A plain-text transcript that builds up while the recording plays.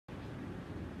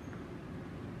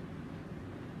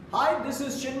Hi, this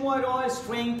is Chinmoy Roy,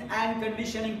 strength and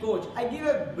conditioning coach. I give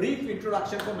a brief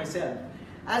introduction for myself.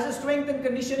 As a strength and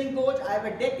conditioning coach, I have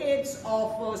a decades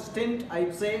of stint,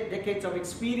 I'd say, decades of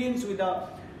experience with the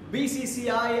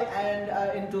BCCI,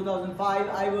 and in 2005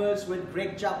 I was with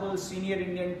Greg Chappell's senior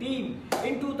Indian team.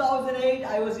 In 2008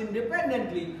 I was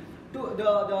independently to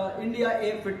the India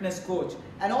A fitness coach,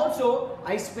 and also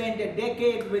I spent a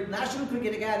decade with National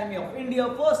Cricket Academy of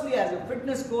India, firstly as a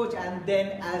fitness coach and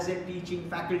then as a teaching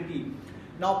faculty.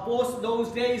 Now post those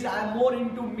days I am more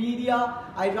into media.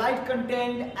 I write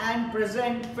content and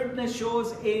present fitness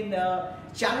shows in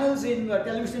channels, in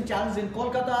television channels in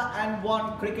Kolkata and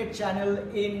one cricket channel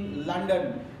in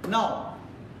London. Now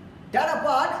that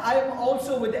apart, I am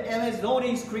also with the MS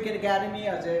Dhoni's Cricket Academy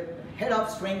as a head of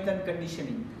strength and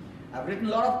conditioning. I've written a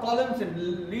lot of columns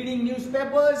in leading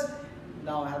newspapers.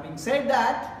 Now having said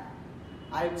that,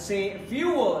 I would say a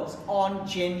few words on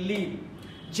GenLeap.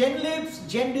 GenLeap's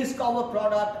GenDiscover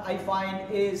product I find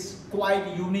is quite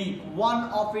unique, one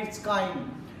of its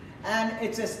kind, and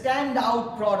it's a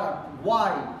standout product.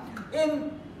 Why?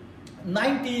 In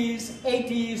 90s,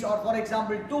 80s, or for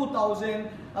example 2000,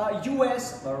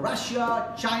 US,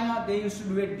 Russia, China, they used to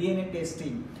do a DNA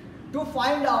testing to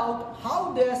find out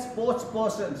how their sports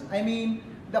persons, I mean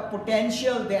the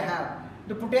potential they have.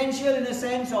 The potential in the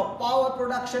sense of power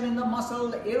production in the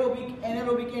muscle, aerobic,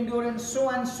 anaerobic endurance, so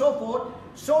on and so forth,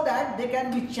 so that they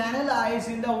can be channelized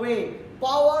in the way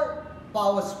power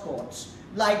sports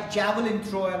like javelin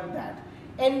throw and that.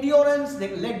 Endurance,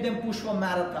 they let them push for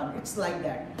marathon, it's like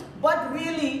that. But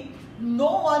really,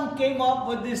 no one came up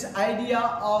with this idea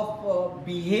of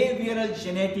behavioral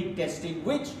genetic testing,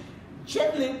 which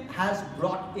GenLeap has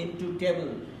brought into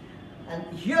table. And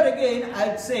here again,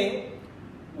 I'd say,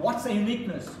 what's the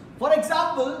uniqueness? For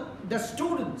example, the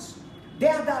students, they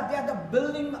are the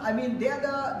building, I mean, they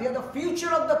are the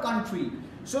future of the country.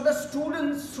 So the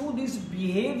students, through this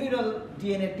behavioral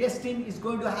DNA testing, is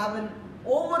going to have an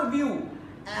overview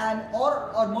and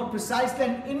or more precisely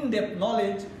an in-depth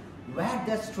knowledge where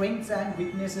their strengths and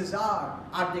weaknesses are.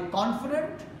 Are they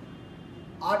confident?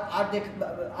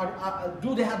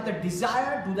 Do they have the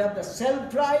desire? Do they have the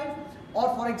self-drive?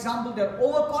 Or for example, they're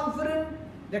overconfident,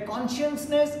 their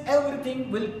consciousness, everything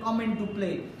will come into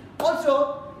play.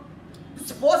 Also,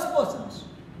 sports persons.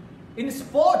 In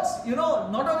sports, you know,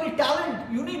 not only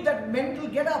talent, you need that mental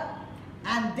get-up.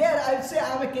 And there, I'll say I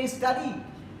have a case study.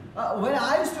 When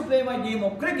I used to play my game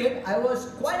of cricket, I was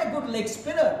quite a good leg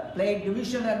spinner, played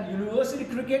division and university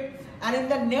cricket, and in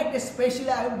the net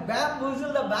especially, I would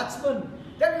bamboozle the batsman.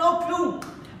 They had no clue.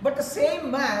 But the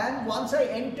same man, once I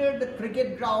entered the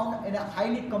cricket ground in a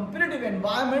highly competitive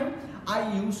environment,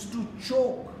 I used to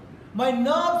choke. My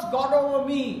nerves got over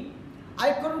me.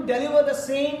 I couldn't deliver the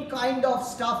same kind of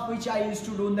stuff which I used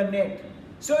to do in the net.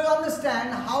 So you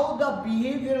understand how the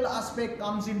behavioral aspect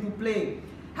comes into play.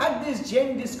 Had this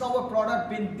GenDiscover product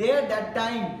been there that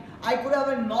time, I could have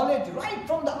a knowledge right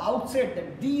from the outset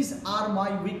that these are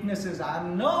my weaknesses. I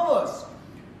am nervous,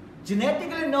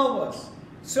 genetically nervous.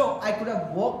 So I could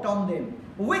have worked on them,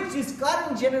 which this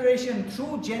current generation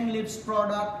through GenLeap's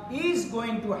product is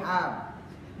going to have.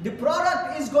 The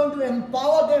product is going to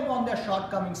empower them on their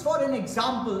shortcomings. For an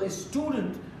example, a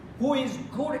student who is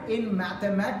good in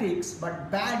mathematics but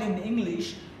bad in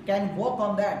English can work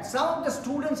on that. Some of the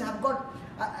students have got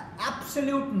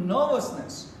absolute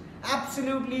nervousness,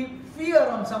 absolutely fear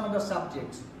on some of the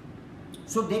subjects.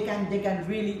 So they can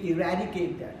really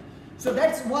eradicate that. So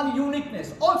that's one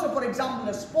uniqueness. Also, for example,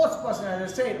 a sports person,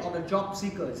 as I said, or the job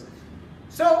seekers.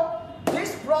 So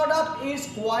this product is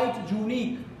quite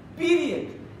unique,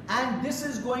 period. And this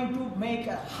is going to make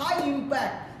a high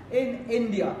impact in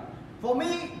India. For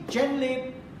me,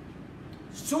 GenLeap,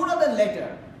 sooner than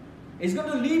later, is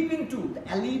going to leap into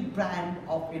the elite brand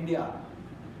of India.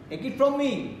 Take it from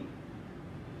me.